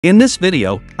In this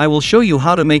video, I will show you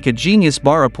how to make a Genius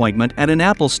Bar appointment at an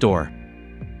Apple store.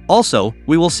 Also,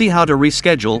 we will see how to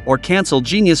reschedule or cancel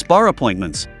Genius Bar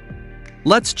appointments.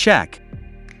 Let's check.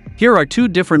 Here are two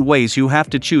different ways you have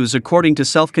to choose according to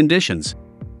self-conditions.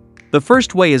 The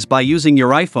first way is by using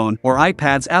your iPhone or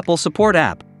iPad's Apple Support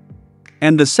app.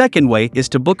 And the second way is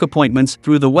to book appointments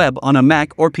through the web on a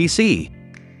Mac or PC.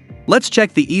 Let's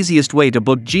check the easiest way to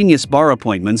book Genius Bar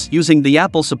appointments using the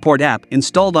Apple Support app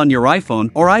installed on your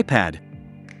iPhone or iPad.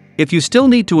 If you still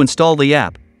need to install the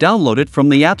app, download it from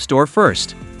the App Store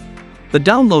first. The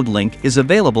download link is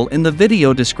available in the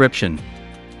video description.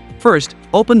 First,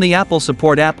 open the Apple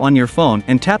Support app on your phone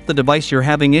and tap the device you're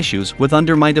having issues with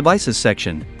under My Devices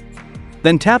section.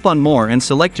 Then tap on More and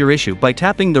select your issue by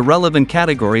tapping the relevant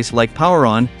categories like power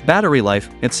on, battery life,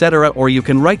 etc., or you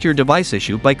can write your device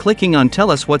issue by clicking on Tell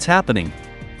us what's happening.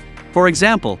 For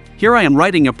example, here I am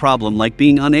writing a problem like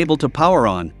being unable to power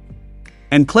on.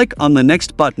 And click on the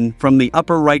Next button from the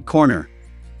upper right corner.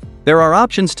 There are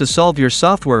options to solve your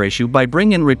software issue by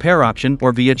bring in repair option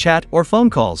or via chat or phone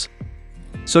calls.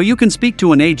 So you can speak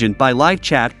to an agent by live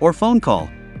chat or phone call.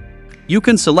 You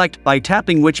can select by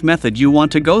tapping which method you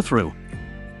want to go through.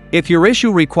 If your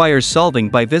issue requires solving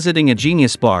by visiting a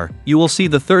Genius Bar, you will see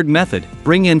the third method,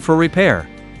 Bring in for repair.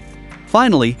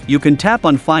 Finally, you can tap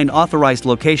on Find authorized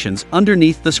locations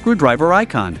underneath the screwdriver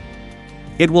icon.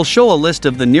 It will show a list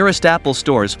of the nearest Apple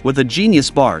stores with a Genius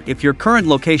Bar if your current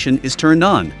location is turned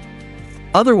on.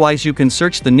 Otherwise, you can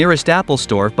search the nearest Apple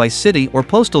store by city or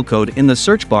postal code in the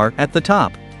search bar at the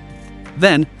top.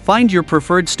 Then, find your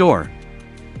preferred store.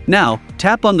 Now,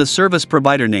 tap on the service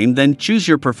provider name, then choose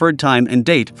your preferred time and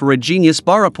date for a Genius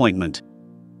Bar appointment.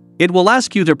 It will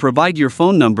ask you to provide your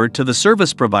phone number to the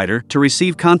service provider to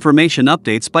receive confirmation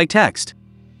updates by text.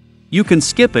 You can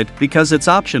skip it because it's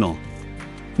optional.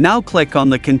 Now click on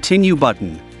the Continue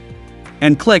button.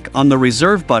 And click on the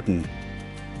Reserve button.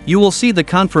 You will see the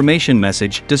confirmation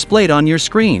message displayed on your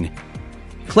screen.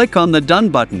 Click on the Done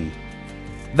button.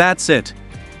 That's it.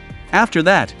 After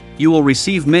that, you will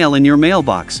receive mail in your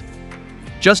mailbox.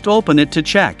 Just open it to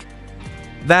check.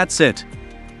 That's it.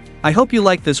 I hope you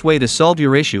like this way to solve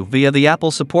your issue via the Apple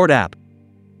Support app.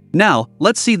 Now,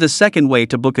 let's see the second way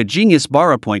to book a Genius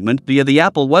Bar appointment via the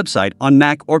Apple website on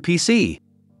Mac or PC.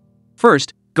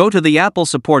 First, go to the Apple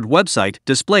Support website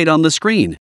displayed on the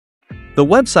screen. The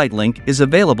website link is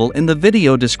available in the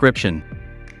video description.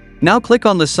 Now click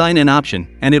on the Sign In option,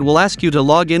 and it will ask you to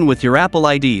log in with your Apple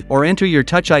ID or enter your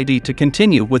Touch ID to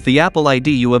continue with the Apple ID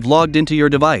you have logged into your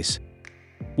device.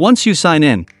 Once you sign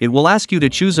in, it will ask you to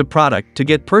choose a product to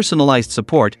get personalized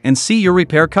support and see your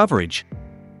repair coverage.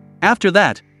 After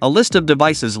that, a list of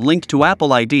devices linked to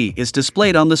Apple ID is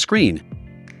displayed on the screen.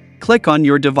 Click on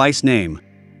your device name.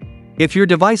 If your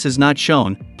device is not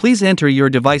shown, please enter your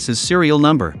device's serial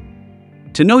number.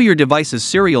 To know your device's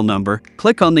serial number,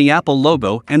 click on the Apple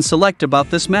logo and select About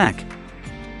this Mac.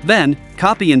 Then,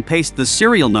 copy and paste the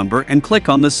serial number and click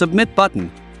on the Submit button.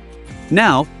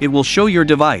 Now, it will show your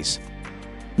device.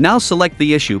 Now select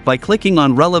the issue by clicking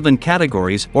on relevant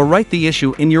categories or write the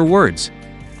issue in your words.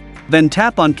 Then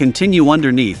tap on Continue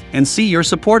underneath and see your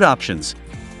support options.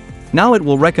 Now it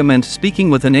will recommend speaking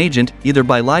with an agent either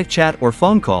by live chat or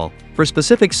phone call for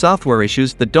specific software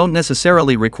issues that don't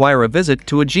necessarily require a visit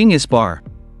to a Genius Bar.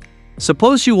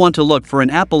 Suppose you want to look for an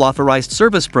Apple authorized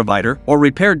service provider or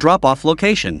repair drop-off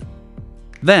location.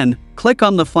 Then, click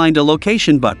on the Find a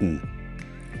Location button.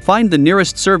 Find the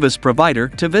nearest service provider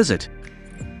to visit.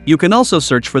 You can also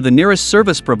search for the nearest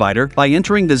service provider by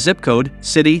entering the zip code,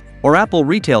 city, or Apple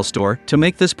retail store to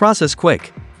make this process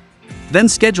quick. Then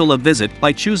schedule a visit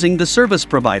by choosing the service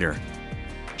provider.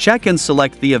 Check and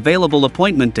select the available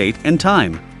appointment date and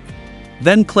time.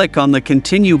 Then click on the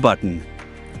Continue button.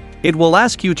 It will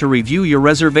ask you to review your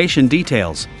reservation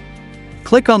details.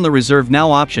 Click on the Reserve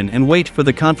Now option and wait for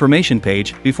the confirmation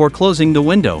page before closing the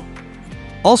window.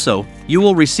 Also, you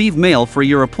will receive mail for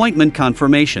your appointment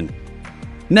confirmation.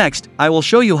 Next, I will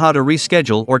show you how to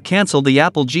reschedule or cancel the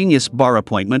Apple Genius Bar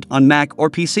appointment on Mac or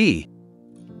PC.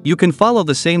 You can follow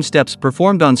the same steps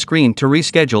performed on screen to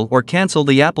reschedule or cancel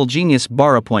the Apple Genius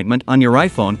Bar appointment on your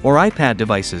iPhone or iPad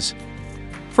devices.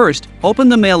 First, open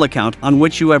the mail account on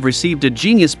which you have received a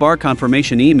Genius Bar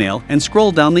confirmation email and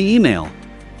scroll down the email.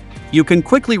 You can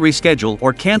quickly reschedule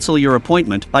or cancel your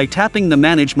appointment by tapping the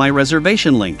Manage My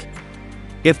Reservation link.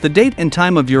 If the date and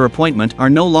time of your appointment are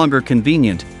no longer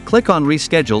convenient, click on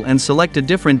Reschedule and select a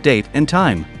different date and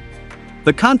time.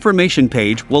 The confirmation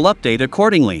page will update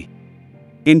accordingly.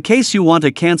 In case you want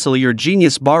to cancel your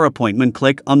Genius Bar appointment,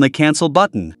 click on the Cancel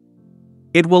button.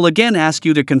 It will again ask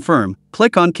you to confirm,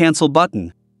 click on Cancel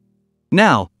button.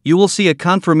 Now, you will see a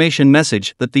confirmation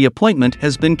message that the appointment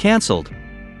has been cancelled.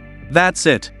 That's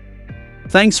it.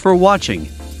 Thanks for watching.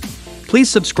 Please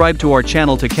subscribe to our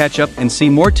channel to catch up and see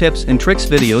more tips and tricks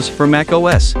videos for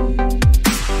macOS.